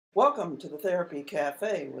Welcome to the Therapy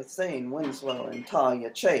Café with Zane Winslow and Thalia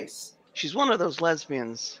Chase. She's one of those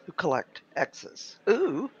lesbians who collect exes.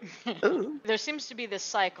 Ooh, ooh. There seems to be this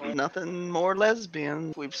cycle. Nothing more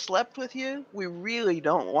lesbian. We've slept with you. We really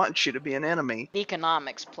don't want you to be an enemy.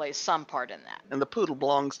 Economics plays some part in that. And the poodle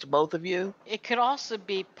belongs to both of you. It could also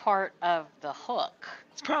be part of the hook.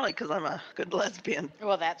 It's probably because I'm a good lesbian.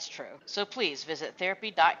 Well, that's true. So please visit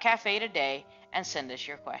therapy.cafe today and send us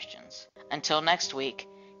your questions. Until next week,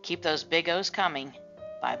 keep those big O's coming.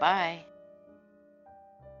 Bye-bye.